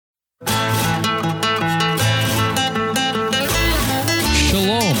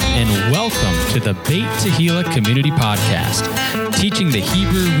to the Beit Tehillah Community Podcast, teaching the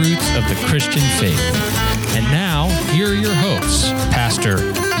Hebrew roots of the Christian faith. And now, here are your hosts, Pastor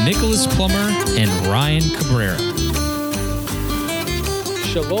Nicholas Plummer and Ryan Cabrera.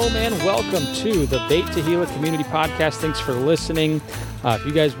 Shalom and welcome to the Beit Tehillah Community Podcast. Thanks for listening. If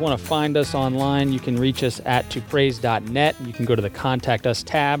you guys want to find us online, you can reach us at topraise.net. You can go to the Contact Us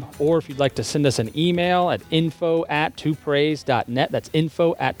tab, or if you'd like to send us an email at info@topraise.net. That's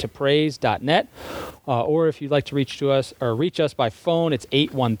info@topraise.net. Or if you'd like to reach us by phone, it's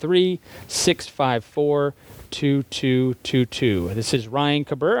 813-654-2222. This is Ryan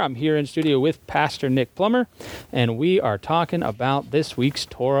Cabrera. I'm here in studio with Pastor Nick Plummer, and we are talking about this week's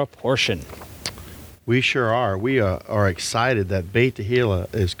Torah portion. We sure are. We are excited that Beit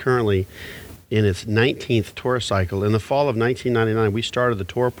Tehillah is currently in its 19th Torah cycle. In the fall of 1999, we started the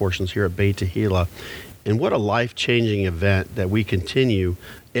Torah portions here at Beit Tehillah. And what a life-changing event that we continue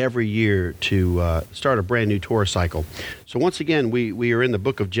every year to start a brand new Torah cycle. So once again, we are in the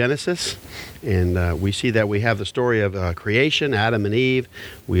book of Genesis, and we see that we have the story of creation, Adam and Eve.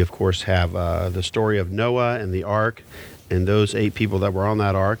 We, of course, have the story of Noah and the ark, and those 8 people that were on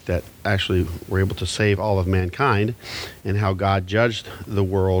that ark that actually were able to save all of mankind, and how God judged the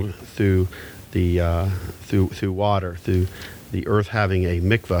world through the through water, through the earth having a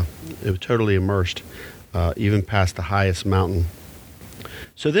mikvah. It was totally immersed, even past the highest mountain.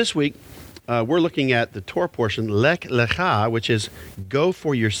 So this week, we're looking at the Torah portion, Lech Lecha, which is go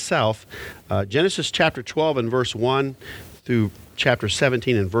for yourself. Genesis chapter 12 and verse 1 through chapter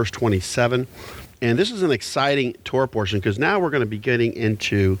 17 and verse 27. And this is an exciting Torah portion because now we're going to be getting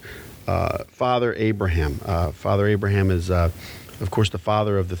into Father Abraham. Father Abraham is, of course, the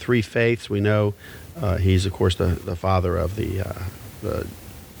father of the 3 faiths. We know he's, of course, the father of the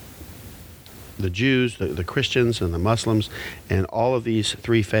Jews, the Christians, and the Muslims. And all of these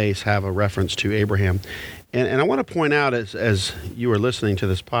 3 faiths have a reference to Abraham. And I want to point out, as you are listening to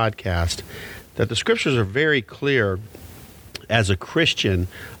this podcast, that the scriptures are very clear as a Christian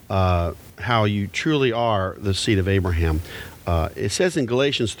how you truly are the seed of Abraham. It says in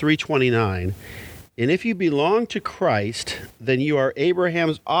Galatians 3:29, and if you belong to Christ, then you are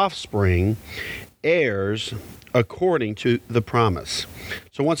Abraham's offspring, heirs according to the promise.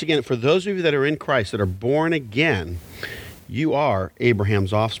 So once again, for those of you that are in Christ, that are born again, you are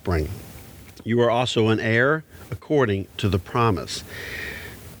Abraham's offspring. You are also an heir according to the promise.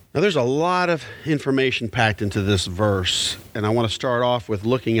 Now, there's a lot of information packed into this verse, and I want to start off with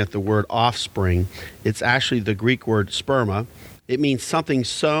looking at the word offspring. It's actually the Greek word sperma. It means something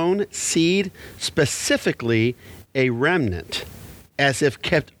sown, seed, specifically a remnant, as if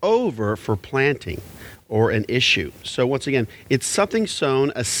kept over for planting or an issue. So once again, it's something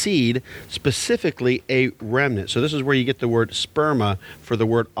sown, a seed, specifically a remnant. So this is where you get the word sperma for the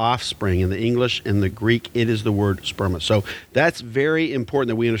word offspring. In the English and the Greek, it is the word sperma. So that's very important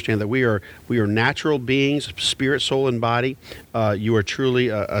that we understand that we are natural beings, spirit, soul, and body. You are truly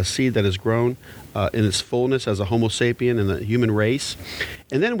a seed that is grown in its fullness as a Homo sapien in the human race.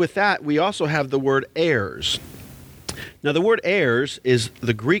 And then with that, we also have the word heirs. Now the word heirs is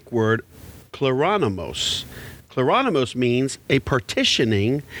the Greek word kleronomos. Kleronomos means a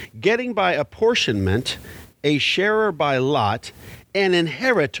partitioning, getting by apportionment, a sharer by lot, an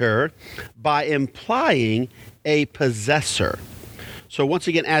inheritor by implying a possessor. So once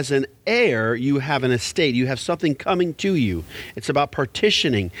again, as an heir, you have an estate. You have something coming to you. It's about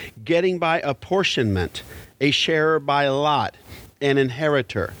partitioning, getting by apportionment, a sharer by lot, an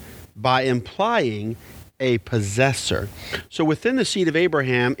inheritor by implying a possessor. So within the seed of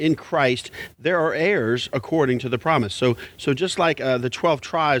Abraham in Christ, there are heirs according to the promise. So just like the 12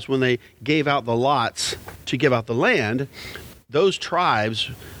 tribes, when they gave out the lots to give out the land, those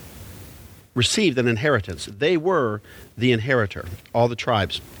tribes received an inheritance. They were the inheritor, all the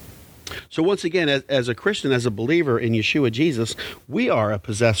tribes. So once again, as a Christian, as a believer in Yeshua Jesus, we are a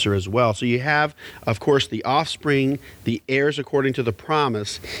possessor as well. So you have, of course, the offspring, the heirs according to the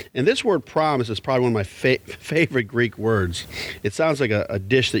promise. And this word promise is probably one of my favorite Greek words. It sounds like a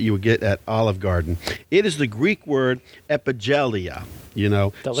dish that you would get at Olive Garden. It is the Greek word epigelia. You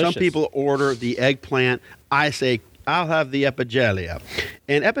know, delicious. Some people order the eggplant. I say, I'll have the epigelia.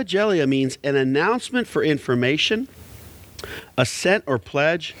 And epigelia means an announcement for information, assent or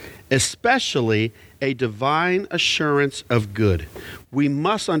pledge, especially a divine assurance of good. We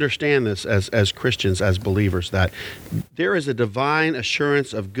must understand this as Christians, as believers, that there is a divine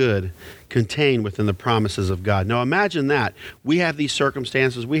assurance of good contained within the promises of God. Now imagine that. We have these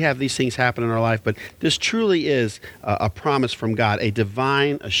circumstances, we have these things happen in our life, but this truly is a promise from God, a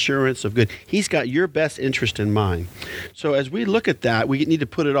divine assurance of good. He's got your best interest in mind. So as we look at that, we need to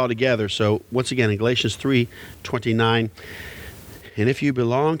put it all together. So once again, in Galatians 3:29, and if you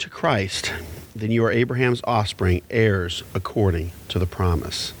belong to Christ, then you are Abraham's offspring, heirs according to the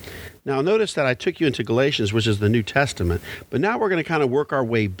promise. Now, notice that I took you into Galatians, which is the New Testament, but now we're going to kind of work our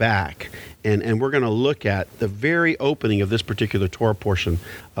way back, and we're going to look at the very opening of this particular Torah portion,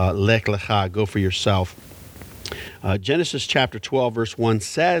 Lech Lecha, go for yourself. Genesis chapter 12, verse 1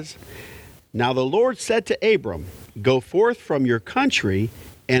 says, "Now the Lord said to Abram, go forth from your country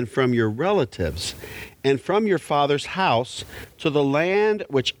and from your relatives and from your father's house to the land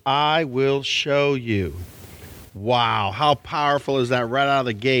which I will show you." Wow, how powerful is that right out of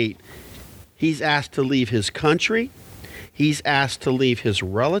the gate? He's asked to leave his country, he's asked to leave his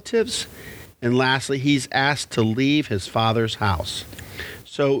relatives, and lastly, he's asked to leave his father's house.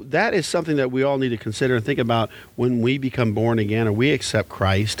 So that is something that we all need to consider and think about when we become born again or we accept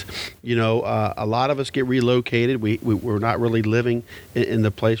Christ. You know, a lot of us get relocated. We're not really living in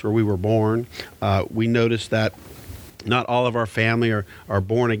the place where we were born. We notice that not all of our family are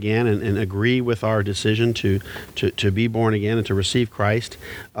born again and agree with our decision to be born again and to receive Christ.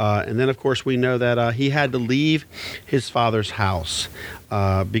 And then, of course, we know that he had to leave his father's house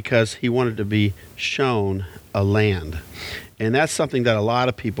because he wanted to be shown a land. And that's something that a lot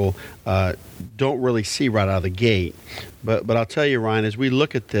of people don't really see right out of the gate. But I'll tell you, Ryan, as we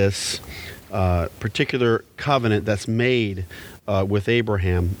look at this particular covenant that's made with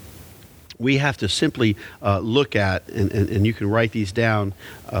Abraham, we have to simply look at, and you can write these down,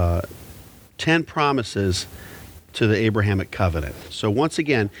 10 promises to the Abrahamic covenant. So once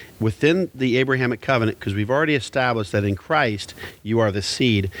again, within the Abrahamic covenant, because we've already established that in Christ you are the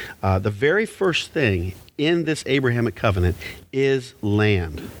seed, the very first thing in this Abrahamic covenant is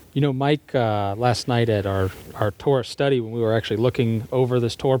land. You know, Mike, last night at our Torah study, when we were actually looking over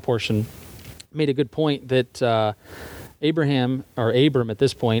this Torah portion, made a good point that Abram at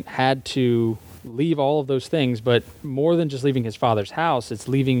this point had to leave all of those things, but more than just leaving his father's house, it's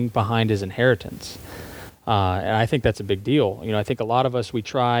leaving behind his inheritance. And I think that's a big deal. You know, I think a lot of us, we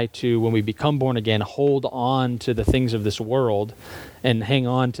try to, when we become born again, hold on to the things of this world and hang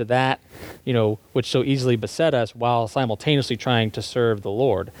on to that, you know, which so easily beset us while simultaneously trying to serve the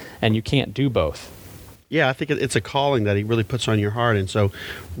Lord. And you can't do both. Yeah, I think it's a calling that he really puts on your heart. And so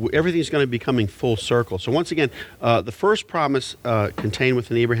everything's going to be coming full circle. So once again, the first promise contained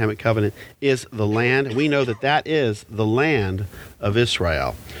within the Abrahamic covenant is the land. And we know that that is the land of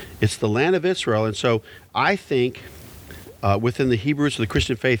Israel. It's the land of Israel. And so I think within the Hebrews of the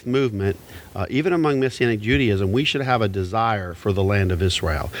Christian faith movement, even among Messianic Judaism, we should have a desire for the land of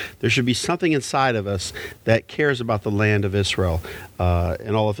Israel. There should be something inside of us that cares about the land of Israel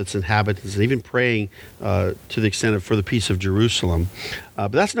and all of its inhabitants, and even praying to the extent of for the peace of Jerusalem.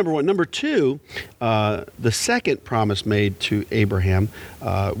 But that's number one. Number two, the second promise made to Abraham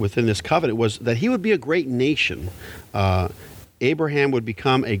within this covenant was that he would be a great nation. Abraham would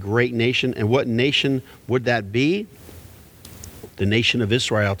become a great nation. And what nation would that be? The nation of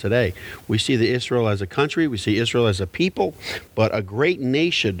Israel today. We see the Israel as a country, we see Israel as a people, but a great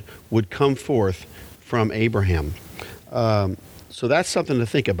nation would come forth from Abraham. So that's something to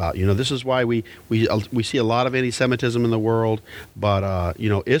think about. You know, this is why we see a lot of anti-Semitism in the world, but you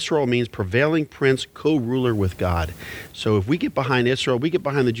know, Israel means prevailing prince, co-ruler with God. So if we get behind Israel, we get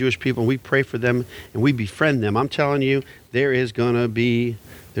behind the Jewish people, and we pray for them, and we befriend them, I'm telling you, there's going to be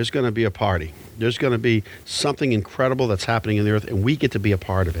a party. There's going to be something incredible that's happening in the earth, and we get to be a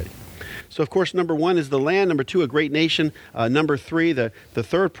part of it. So, of course, number one is the land. Number two, a great nation. Number three, the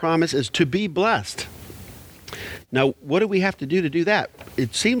third promise is to be blessed. Now, what do we have to do that?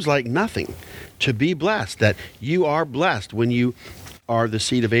 It seems like nothing. To be blessed, that you are blessed when you are the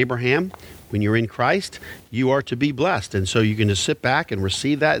seed of Abraham. When you're in Christ, you are to be blessed. And so you can just sit back and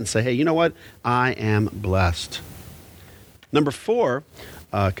receive that and say, hey, you know what? I am blessed. Number four,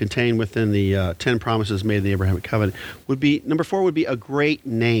 contained within the 10 promises made in the Abrahamic covenant, number four would be a great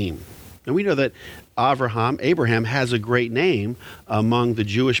name. And we know that Abraham has a great name among the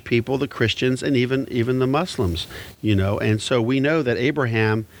Jewish people, the Christians, and even the Muslims, you know. And so we know that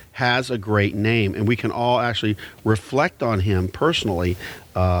Abraham has a great name, and we can all actually reflect on him personally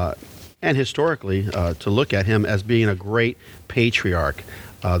and historically to look at him as being a great patriarch.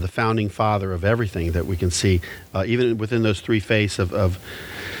 The founding father of everything that we can see, even within those three faiths of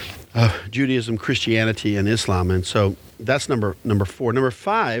Judaism, Christianity, and Islam. And so that's number 4. Number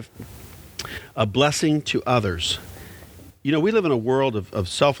 5, a blessing to others. You know, we live in a world of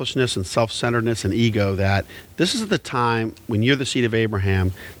selfishness and self-centeredness and ego, that this is the time when you're the seed of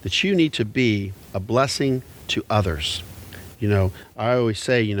Abraham that you need to be a blessing to others. You know, I always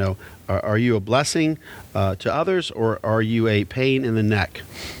say, you know, are you a blessing to others, or are you a pain in the neck?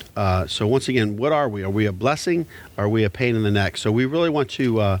 So once again, what are we? Are we a blessing? Or are we a pain in the neck? So we really want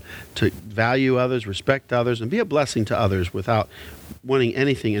to value others, respect others, and be a blessing to others without wanting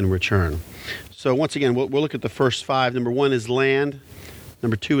anything in return. So once again, we'll look at the first 5. Number 1 is land.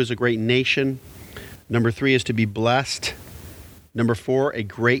 Number 2 is a great nation. Number 3 is to be blessed. Number 4, a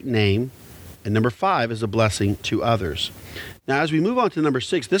great name. And number 5 is a blessing to others. Now, as we move on to number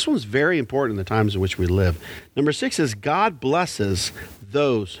 6, this one's very important in the times in which we live. Number 6 is God blesses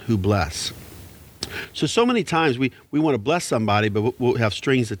those who bless. So many times we want to bless somebody, but we'll have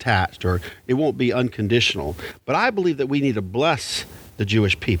strings attached, or it won't be unconditional. But I believe that we need to bless the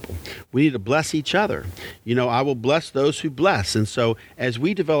Jewish people. We need to bless each other. You know, I will bless those who bless. And so as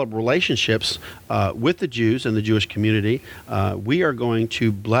we develop relationships with the Jews and the Jewish community, we are going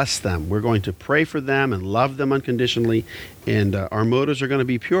to bless them. We're going to pray for them and love them unconditionally. And our motives are going to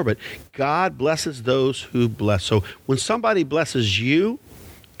be pure. But God blesses those who bless. So when somebody blesses you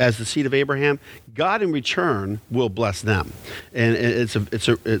as the seed of Abraham, God in return will bless them, and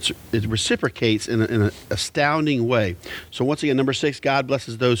it reciprocates in an astounding way. So once again, number 6, God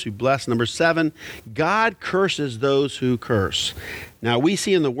blesses those who bless. Number 7, God curses those who curse. Now, we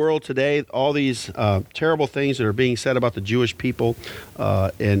see in the world today all these terrible things that are being said about the Jewish people,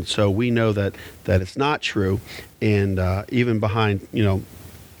 and so we know that it's not true, and even behind, you know,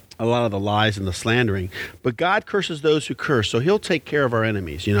 a lot of the lies and the slandering. But God curses those who curse, so he'll take care of our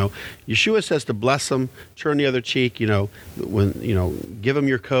enemies. You know, Yeshua says to bless them, turn the other cheek, you know, give them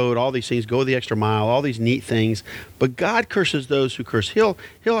your coat, all these things, go the extra mile, all these neat things. But God curses those who curse. He'll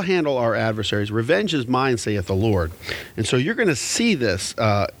handle our adversaries. Revenge is mine, saith the Lord. And so you're going to see this.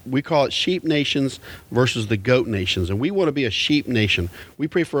 We call it sheep nations versus the goat nations. And we want to be a sheep nation. We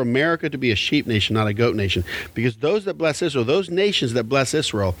pray for America to be a sheep nation, not a goat nation. Because those that bless Israel, those nations that bless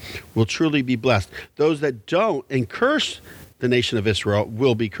Israel, will truly be blessed. Those that don't and curse the nation of Israel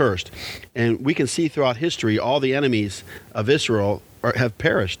will be cursed. And we can see throughout history, all the enemies of Israel have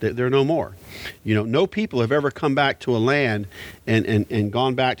perished. They're no more. You know, no people have ever come back to a land and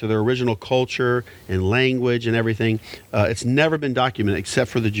gone back to their original culture and language and everything. It's never been documented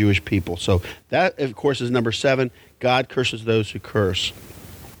except for the Jewish people. So that, of course, is number 7. God curses those who curse.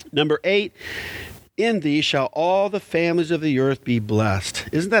 Number 8, in thee shall all the families of the earth be blessed.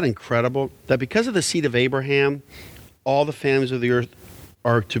 Isn't that incredible? That because of the seed of Abraham, all the families of the earth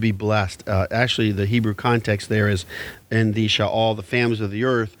are to be blessed. Actually, the Hebrew context there is, in thee shall all the families of the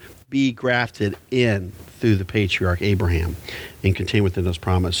earth be grafted in through the patriarch Abraham and contained within those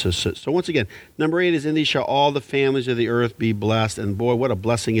promises. So once again, number 8 is, in thee shall all the families of the earth be blessed. And boy, what a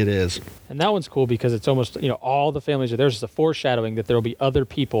blessing it is. And that one's cool because it's almost, you know, all the families, there's just a foreshadowing that there will be other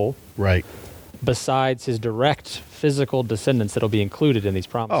people. Right. Besides his direct physical descendants that'll be included in these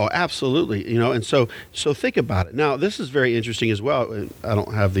promises. Oh, absolutely. You know, and so think about it. Now, this is very interesting as well. I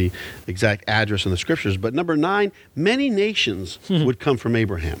don't have the exact address in the scriptures, but number 9, many nations would come from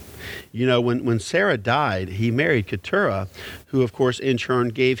Abraham. You know, when Sarah died, he married Keturah, who, of course, in turn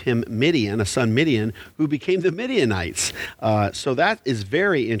gave him Midian, a son Midian, who became the Midianites. So that is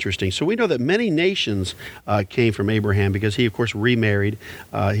very interesting. So we know that many nations came from Abraham because he, of course, remarried.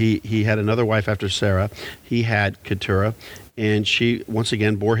 He had another wife after Sarah. He had Keturah, and she, once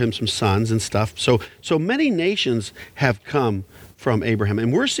again, bore him some sons and stuff. So many nations have come from Abraham.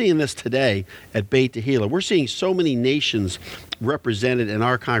 And we're seeing this today at Beit Tehillah. We're seeing so many nations represented in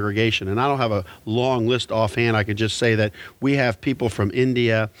our congregation. And I don't have a long list offhand. I could just say that we have people from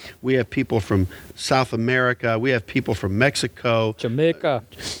India. We have people from South America. We have people from Mexico. Jamaica.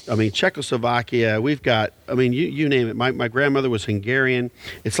 Czechoslovakia. We've got, you name it. My grandmother was Hungarian.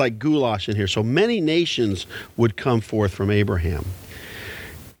 It's like goulash in here. So many nations would come forth from Abraham.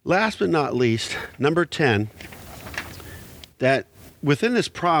 Last but not least, number 10, that within this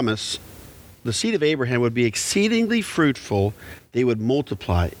promise, the seed of Abraham would be exceedingly fruitful. They would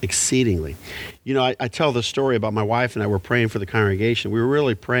multiply exceedingly. You know, I tell the story about my wife and I were praying for the congregation. We were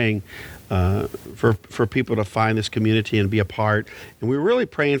really praying for people to find this community and be a part. And we were really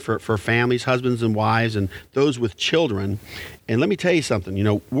praying for families, husbands and wives, and those with children. And let me tell you something, you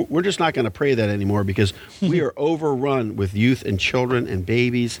know, we're just not going to pray that anymore because we are overrun with youth and children and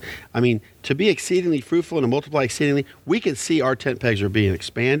babies. I mean, to be exceedingly fruitful and to multiply exceedingly, we can see our tent pegs are being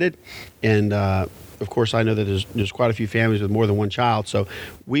expanded. And of course, I know that there's quite a few families with more than one child, so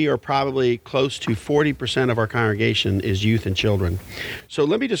we are probably close to 40% of our congregation is youth and children. So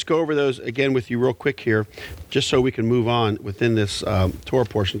let me just go over those again with you real quick here, just so we can move on within this Torah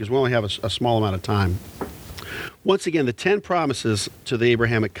portion, because we only have a small amount of time. Once again, the 10 promises to the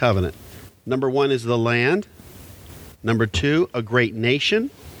Abrahamic covenant. Number 1 is the land. Number 2, a great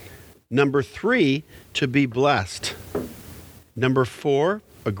nation. Number 3, to be blessed. Number 4,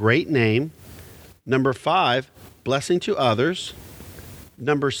 a great name. Number 5, blessing to others.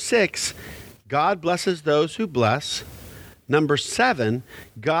 Number 6, God blesses those who bless. Number 7,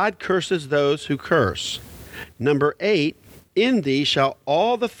 God curses those who curse. Number 8, in thee shall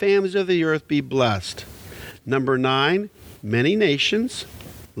all the families of the earth be blessed. Number 9, many nations.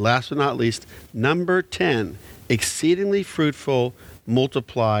 Last but not least, number 10, exceedingly fruitful,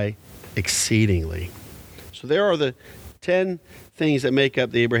 multiply exceedingly. So there are the 10 things that make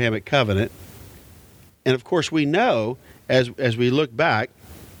up the Abrahamic covenant. And of course, we know as we look back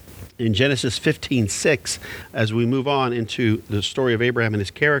in Genesis 15:6, as we move on into the story of Abraham and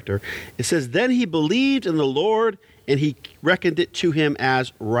his character, it says, "Then he believed in the Lord, and he reckoned it to him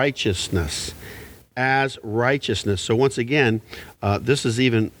as righteousness." As righteousness. So once again, this is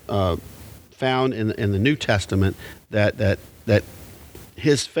even found in the New Testament that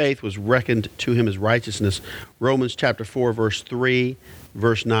his faith was reckoned to him as righteousness. Romans chapter 4, verse 3,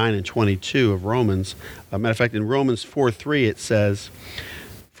 verse 9 and 22 of Romans. Matter of fact, in Romans 4:3 it says,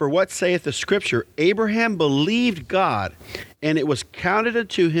 "For what saith the Scripture? Abraham believed God, and it was counted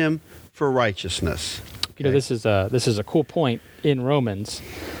unto him for righteousness." You know, this is a cool point in Romans.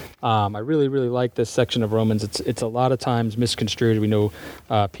 I really, really like this section of Romans. It's a lot of times misconstrued. We know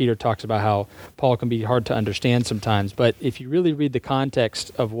Peter talks about how Paul can be hard to understand sometimes. But if you really read the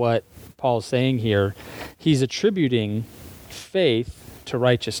context of what Paul's saying here, he's attributing faith to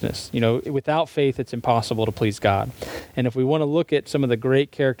righteousness. You know, without faith, it's impossible to please God. And if we want to look at some of the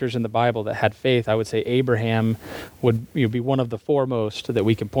great characters in the Bible that had faith, I would say Abraham would be one of the foremost that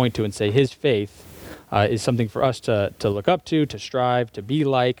we can point to and say his faith is something for us to look up to strive, to be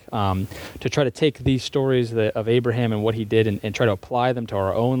like, to try to take these stories of Abraham and what he did and try to apply them to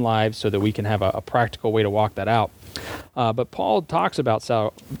our own lives so that we can have a practical way to walk that out. But Paul talks about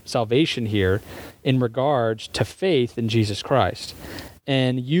salvation here in regards to faith in Jesus Christ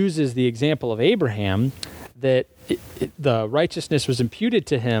and uses the example of Abraham that the righteousness was imputed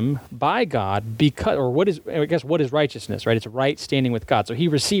to him by God because, or what is righteousness, right? It's right standing with God. So he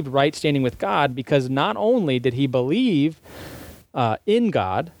received right standing with God because not only did he believe in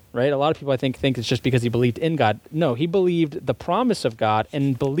God, right? A lot of people, I think it's just because he believed in God. No, he believed the promise of God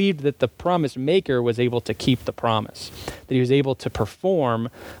and believed that the promise maker was able to keep the promise, that he was able to perform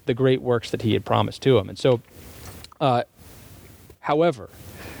the great works that he had promised to him. And so, however,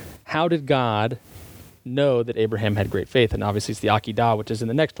 how did God know that Abraham had great faith? And obviously it's the Akedah, which is in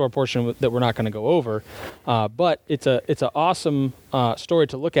the next Torah portion that we're not going to go over. But it's an awesome story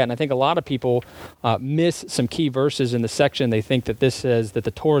to look at. And I think a lot of people miss some key verses in the section. They think that this says that the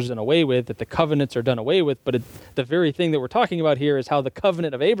Torah is done away with, that the covenants are done away with. But the very thing that we're talking about here is how the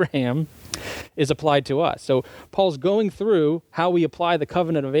covenant of Abraham is applied to us. So Paul's going through how we apply the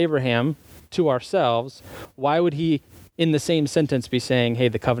covenant of Abraham to ourselves. Why would he in the same sentence be saying, hey,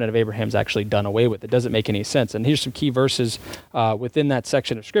 the covenant of Abraham's actually done away with? It doesn't make any sense. And here's some key verses within that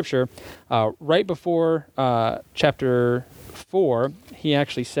section of Scripture. Right before chapter 4, he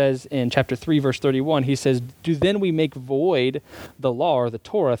actually says in chapter 3, verse 31, he says, do then we make void the law or the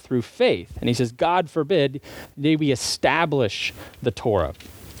Torah through faith? And he says, God forbid, may we establish the Torah.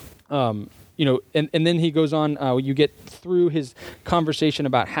 And then he goes on, you get through his conversation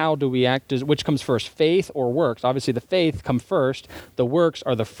about how do we act, which comes first, faith or works? Obviously the faith come first, the works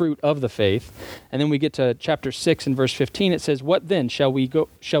are the fruit of the faith. And then we get to chapter 6 and verse 15, it says, what then? Shall we go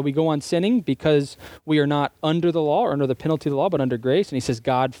on sinning because we are not under the law or under the penalty of the law, but under grace? And he says,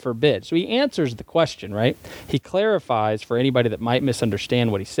 God forbid. So he answers the question, right? He clarifies for anybody that might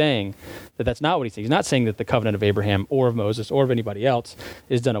misunderstand what he's saying, that that's not what he's saying. He's not saying that the covenant of Abraham or of Moses or of anybody else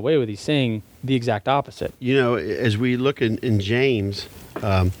is done away with. He's saying the exact opposite. You know, as we look in James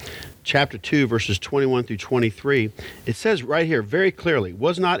chapter 2, verses 21 through 23, it says right here very clearly,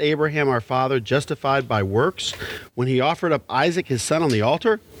 was not Abraham our father justified by works when he offered up Isaac his son on the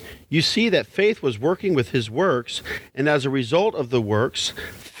altar? You see that faith was working with his works, and as a result of the works,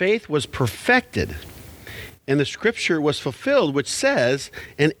 faith was perfected. And the scripture was fulfilled, which says,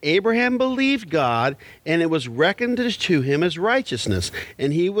 and Abraham believed God, and it was reckoned to him as righteousness,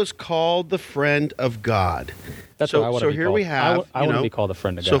 and he was called the friend of God. That's what I want to be here called. we have, I want to be called the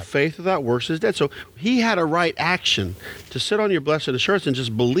friend of God. So faith without works is dead. So he had a right action to sit on your blessed assurance and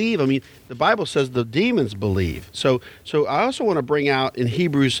just believe. I mean, the Bible says the demons believe. So I also want to bring out in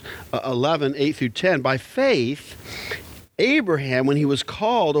Hebrews 11, 8 through 10, by faith, Abraham, when he was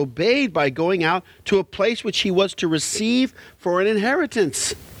called, obeyed by going out to a place which he was to receive for an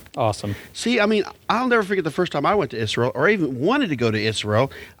inheritance. Awesome. See, I mean, I'll never forget the first time I went to Israel, or even wanted to go to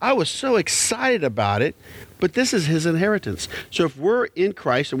Israel. I was so excited about it, but this is his inheritance. So if we're in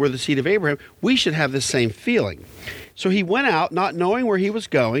Christ and we're the seed of Abraham, we should have this same feeling. So he went out not knowing where he was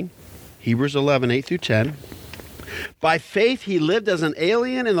going, Hebrews 11, 8 through 10. By faith, he lived as an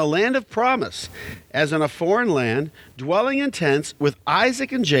alien in the land of promise, as in a foreign land, dwelling in tents with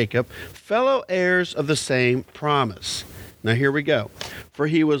Isaac and Jacob, fellow heirs of the same promise. Now here we go. For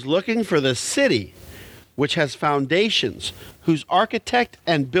he was looking for the city which has foundations, whose architect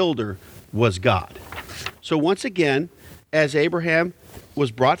and builder was God. So once again, as Abraham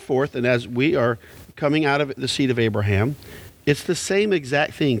was brought forth, and as we are coming out of the seed of Abraham, it's the same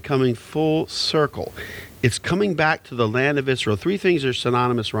exact thing coming full circle. It's coming back to the land of Israel. Three things are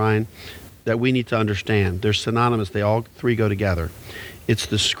synonymous, Ryan, that we need to understand. They're synonymous. They all three go together. It's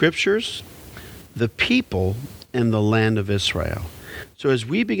the scriptures, the people, and the land of Israel. So as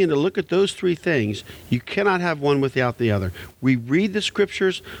we begin to look at those three things, you cannot have one without the other. We read the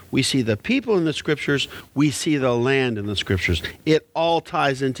scriptures, we see the people in the scriptures, we see the land in the scriptures. It all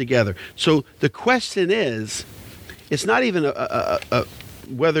ties in together. So the question is, it's not even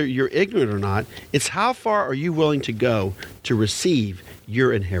whether you're ignorant or not, it's how far are you willing to go to receive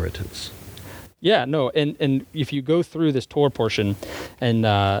your inheritance? Yeah, no, and if you go through this Torah portion,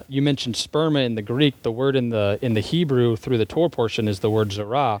 and you mentioned sperma in the Greek, the word in the Hebrew through the Torah portion is the word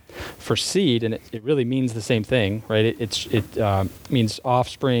zerah for seed, and it really means the same thing, right? It means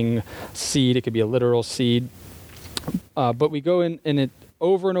offspring, seed. It could be a literal seed, but we go in and it.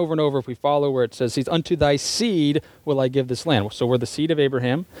 Over and over and over, if we follow where it says, unto thy seed will I give this land. So we're the seed of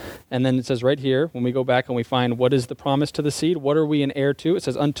Abraham. And then it says right here, when we go back and we find what is the promise to the seed, what are we an heir to? It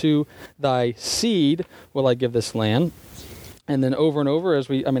says, unto thy seed will I give this land. And then over and over,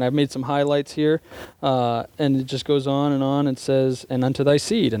 I've made some highlights here, and it just goes on and says, and unto thy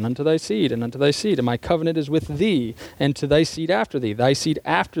seed, and unto thy seed, and unto thy seed, and my covenant is with thee, and to thy seed after thee,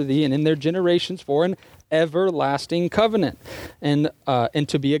 and in their generations for an everlasting covenant, and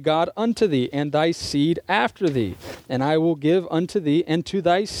to be a God unto thee, and thy seed after thee, and I will give unto thee and to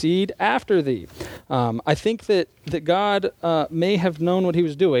thy seed after thee. I think that God may have known what he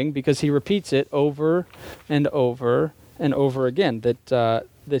was doing, because he repeats it over and over and over again, that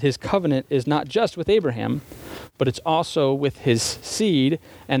his covenant is not just with Abraham, but it's also with his seed.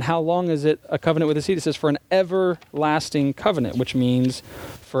 And how long is it a covenant with his seed? It says for an everlasting covenant, which means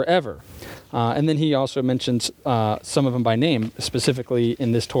forever. And then he also mentions some of them by name, specifically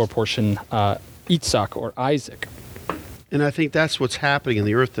in this Torah portion, Yitzhak or Isaac. And I think that's what's happening in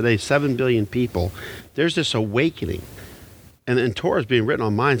the earth today. 7 billion people. There's this awakening. And Torah is being written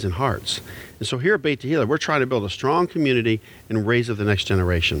on minds and hearts. And so here at Beit Tehillah, we're trying to build a strong community and raise up the next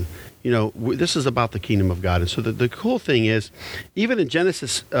generation. You know, this is about the kingdom of God. And so the cool thing is, even in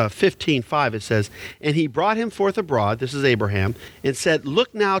Genesis 15:5, it says, and he brought him forth abroad, this is Abraham, and said,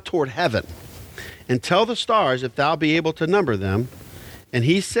 look now toward heaven, and tell the stars if thou be able to number them. And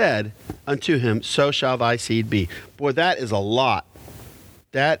he said unto him, so shall thy seed be. Boy, that is a lot.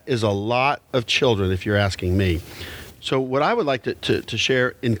 That is a lot of children, if you're asking me. So what I would like to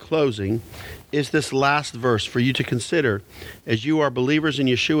share in closing is this last verse for you to consider as you are believers in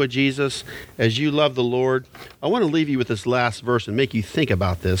Yeshua Jesus, as you love the Lord. I want to leave you with this last verse and make you think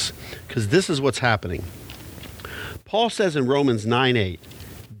about this, because this is what's happening. Paul says in Romans 9:8,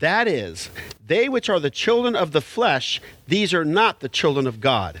 that is, they which are the children of the flesh, these are not the children of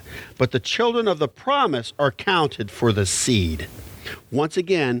God, but the children of the promise are counted for the seed. Once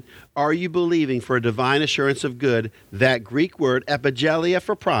again, are you believing for a divine assurance of good? That Greek word, epigelia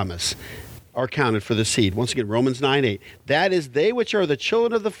for promise, are counted for the seed. Once again, Romans 9:8. That is, they which are the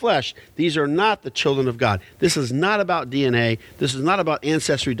children of the flesh, these are not the children of God. This is not about DNA. This is not about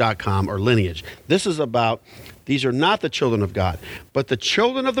Ancestry.com or lineage. This is about, these are not the children of God, but the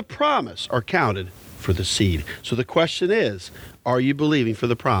children of the promise are counted for the seed. So the question is, are you believing for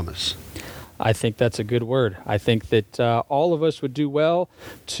the promise? I think that's a good word. I think that all of us would do well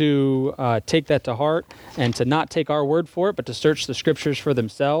to take that to heart and to not take our word for it, but to search the scriptures for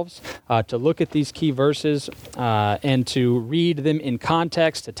themselves, to look at these key verses and to read them in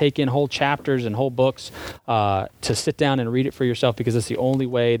context, to take in whole chapters and whole books, to sit down and read it for yourself, because it's the only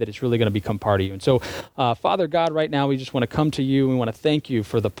way that it's really going to become part of you. And so, Father God, right now we just want to come to you. We want to thank you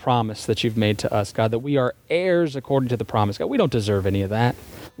for the promise that you've made to us, God, that we are heirs according to the promise. God, we don't deserve any of that.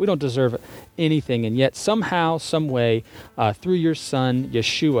 We don't deserve anything, and yet somehow, some way, through your Son,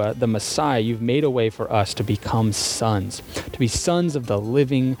 Yeshua, the Messiah, you've made a way for us to become sons, to be sons of the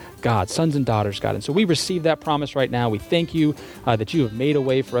living God, sons and daughters, God. And so we receive that promise right now. We thank you that you have made a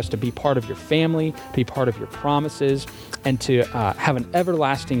way for us to be part of your family, be part of your promises, and to have an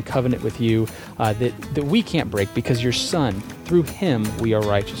everlasting covenant with you that we can't break, because your Son, through him, we are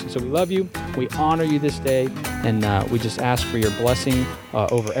righteous. And so we love you, we honor you this day, and we just ask for your blessing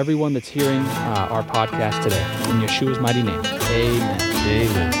over everyone that's hearing our podcast today. In Yeshua's mighty name, amen.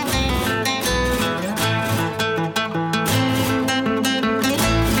 Amen.